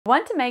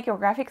Want to make your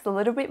graphics a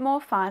little bit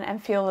more fun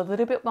and feel a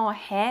little bit more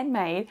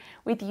handmade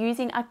with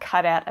using a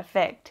cutout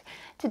effect.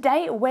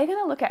 Today we're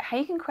going to look at how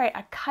you can create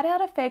a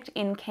cutout effect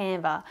in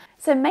Canva.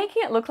 So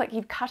making it look like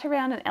you've cut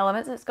around an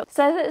element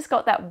so that it's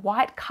got that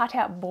white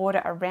cutout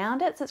border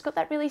around it, so it's got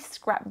that really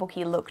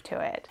scrapbooky look to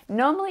it.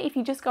 Normally if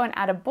you just go and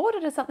add a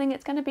border to something,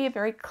 it's going to be a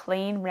very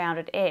clean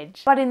rounded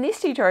edge. But in this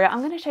tutorial I'm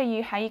going to show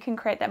you how you can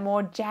create that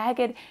more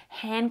jagged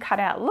hand cut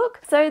out look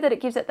so that it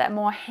gives it that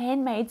more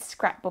handmade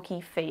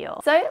scrapbooky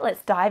feel. So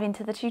let's dive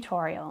into the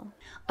tutorial.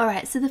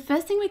 Alright, so the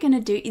first thing we're going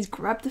to do is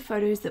grab the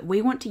photos that we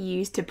want to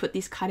use to put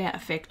this cutout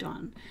effect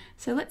on.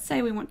 So let's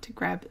say we want to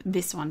grab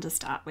this one to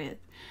start with.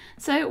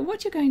 So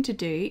what you're going to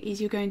do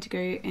is you're going to go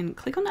and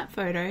click on that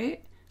photo,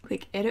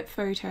 click Edit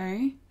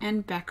Photo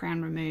and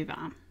Background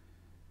Remover.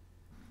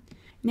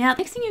 Now,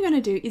 next thing you're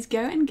going to do is go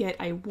and get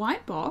a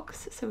white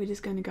box. So we're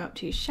just going to go up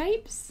to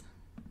Shapes.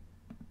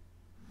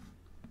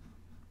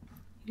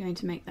 You're going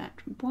to make that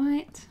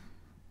white.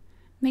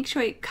 Make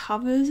sure it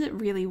covers it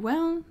really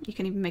well. You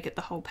can even make it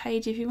the whole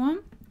page if you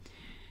want.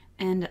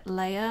 And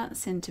Layer,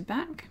 Send to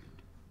Back.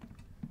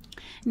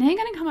 Now you're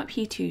going to come up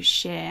here to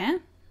Share.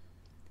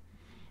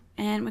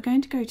 And we're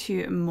going to go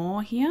to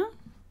More here.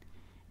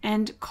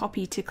 And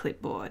Copy to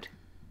Clipboard.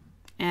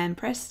 And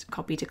press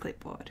Copy to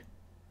Clipboard.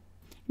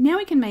 Now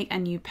we can make a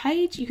new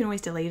page. You can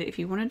always delete it if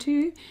you wanted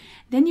to.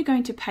 Then you're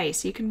going to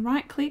paste. So you can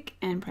right click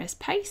and press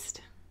Paste.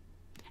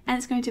 And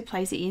it's going to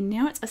place it in.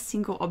 Now it's a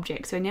single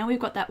object. So now we've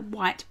got that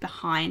white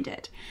behind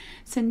it.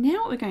 So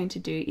now what we're going to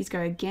do is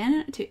go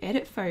again to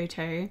Edit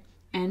Photo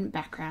and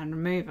Background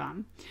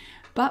Remover.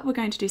 But we're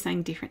going to do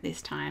something different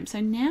this time. So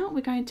now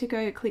we're going to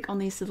go click on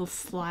these little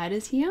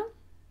sliders here.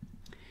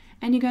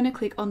 And you're going to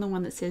click on the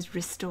one that says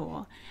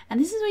Restore.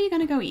 And this is where you're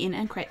going to go in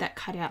and create that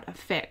cutout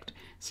effect.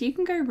 So you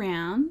can go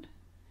round.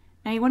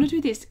 Now you want to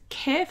do this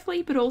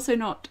carefully, but also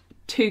not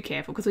too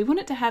careful, because we want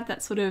it to have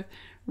that sort of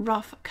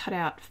rough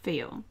cutout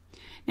feel.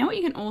 Now what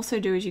you can also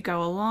do as you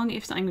go along,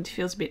 if something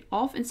feels a bit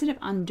off, instead of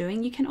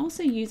undoing, you can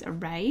also use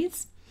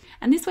Erase.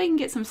 And this way you can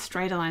get some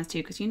straighter lines too,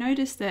 because you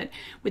notice that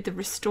with the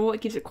Restore,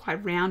 it gives it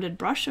quite rounded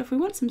brush. So if we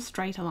want some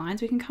straighter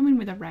lines, we can come in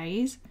with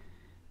Erase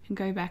and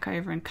go back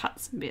over and cut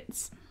some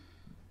bits.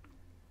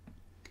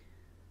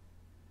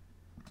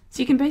 So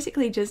you can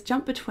basically just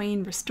jump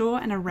between Restore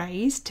and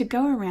Erase to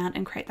go around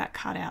and create that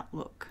cutout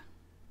look.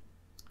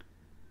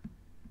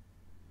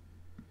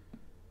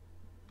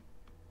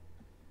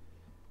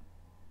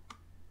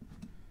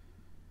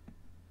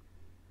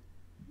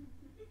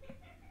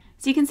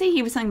 So you can see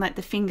here with something like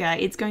the finger,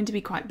 it's going to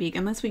be quite big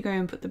unless we go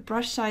and put the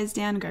brush size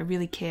down and go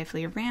really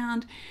carefully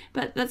around.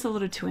 But that's a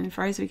lot of to and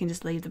fro, so we can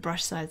just leave the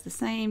brush size the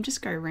same.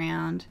 Just go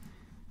around,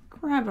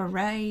 grab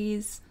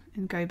Erase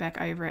and go back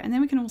over it. And then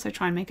we can also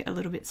try and make it a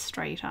little bit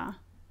straighter.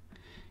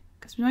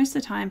 Because most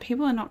of the time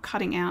people are not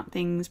cutting out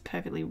things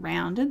perfectly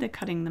rounded, they're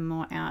cutting them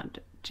more out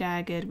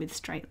jagged with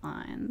straight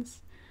lines.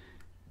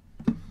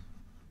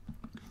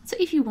 So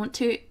if you want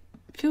to,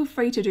 feel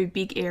free to do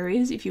big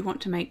areas. If you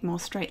want to make more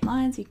straight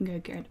lines, you can go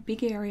get a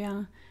big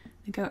area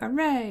and go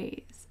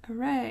Erase,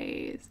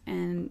 Erase,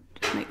 and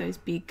make those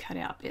big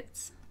cutout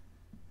bits.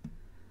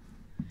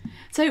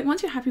 So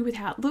once you're happy with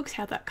how it looks,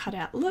 how that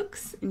cutout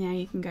looks, now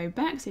you can go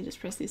back. So just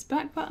press this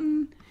back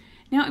button.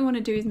 Now what we want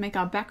to do is make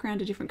our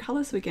background a different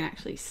color so we can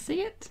actually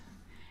see it.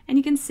 And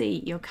you can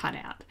see your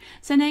cutout.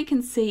 So now you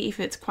can see if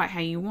it's quite how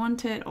you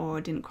want it or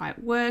didn't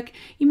quite work.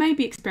 You may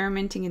be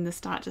experimenting in the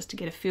start just to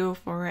get a feel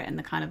for it and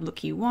the kind of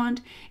look you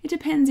want. It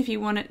depends if you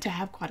want it to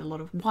have quite a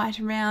lot of white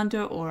around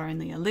it or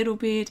only a little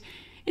bit.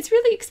 It's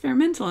really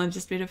experimental and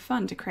just a bit of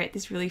fun to create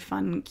this really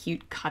fun,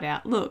 cute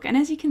cutout look. And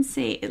as you can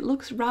see, it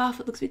looks rough,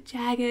 it looks a bit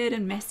jagged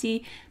and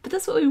messy, but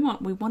that's what we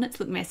want. We want it to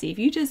look messy. If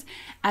you just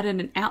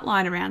added an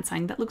outline around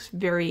something, that looks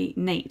very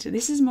neat.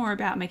 This is more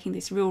about making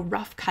this real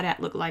rough cutout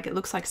look like it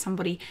looks like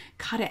somebody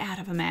cut it out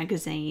of a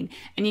magazine.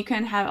 And you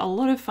can have a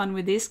lot of fun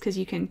with this because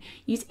you can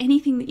use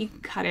anything that you can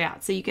cut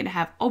out. So you can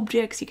have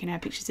objects, you can have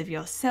pictures of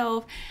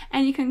yourself,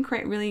 and you can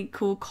create really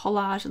cool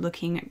collage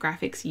looking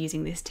graphics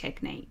using this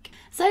technique.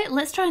 So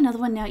let's try another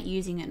one now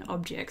using an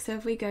object. So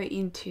if we go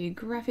into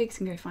graphics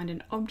and go find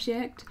an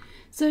object,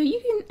 so you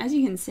can, as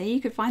you can see,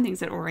 you could find things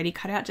that are already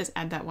cut out, just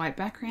add that white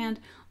background,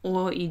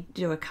 or you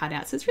do a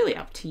cutout. So it's really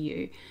up to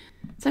you.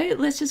 So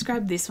let's just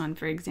grab this one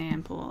for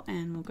example,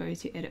 and we'll go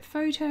to Edit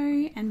Photo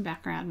and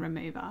Background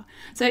Remover.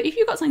 So if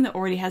you've got something that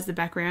already has the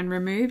background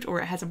removed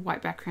or it has a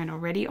white background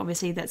already,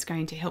 obviously that's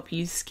going to help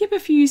you skip a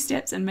few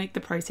steps and make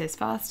the process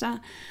faster.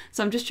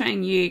 So I'm just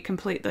showing you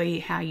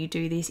completely how you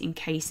do this in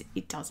case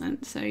it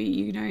doesn't. So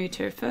you know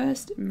to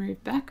first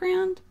remove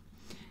background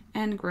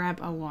and grab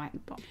a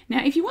white box.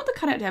 Now if you want the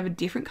cutout to have a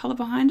different color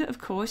behind it, of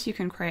course you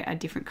can create a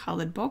different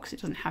colored box.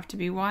 It doesn't have to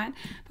be white,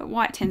 but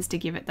white tends to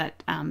give it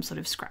that sort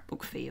of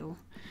scrapbook feel.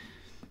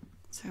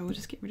 So we'll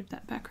just get rid of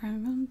that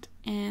background,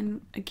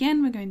 and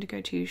again we're going to go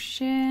to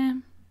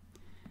Share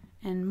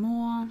and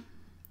More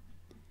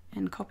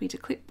and Copy to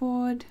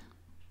Clipboard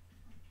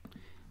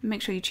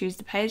Make sure you choose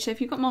the page. So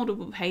if you've got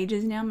multiple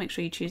pages now, make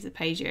sure you choose the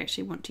page you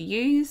actually want to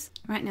use.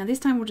 Right, now this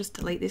time we'll just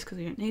delete this because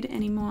we don't need it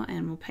anymore,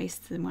 and we'll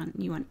paste the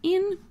new one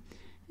in.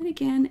 And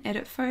again,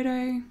 edit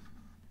photo,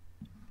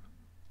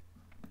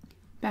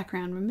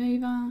 background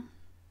remover,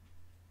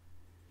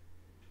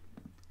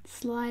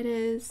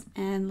 sliders,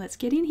 and let's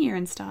get in here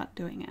and start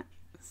doing it.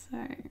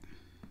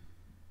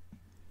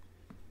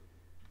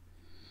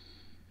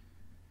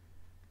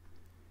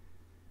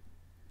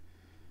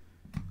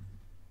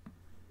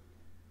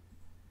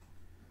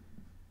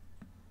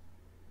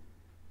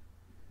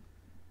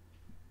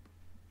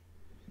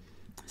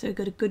 So we've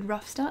got a good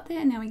rough start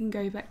there. Now we can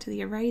go back to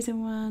the eraser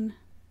one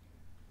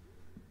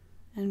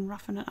and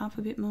roughen it up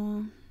a bit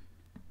more.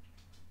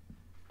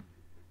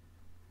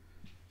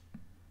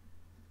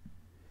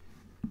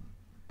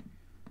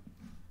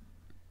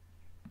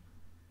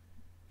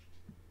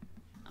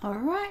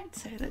 Alright,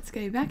 so let's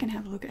go back and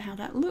have a look at how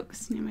that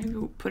looks. Now maybe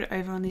we'll put it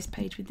over on this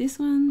page with this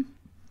one.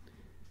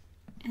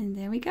 And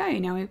there we go.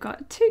 Now we've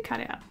got 2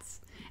 cutouts.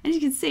 And as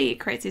you can see, it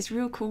creates this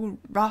real cool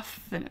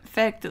rough and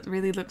effect that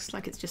really looks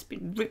like it's just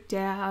been ripped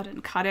out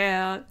and cut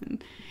out.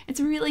 And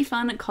it's a really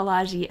fun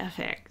collagey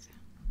effect.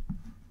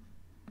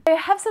 So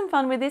have some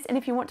fun with this, and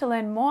if you want to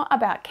learn more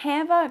about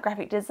Canva,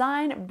 graphic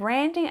design,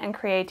 branding and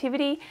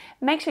creativity,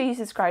 make sure you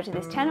subscribe to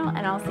this channel,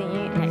 and I'll see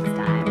you next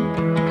time.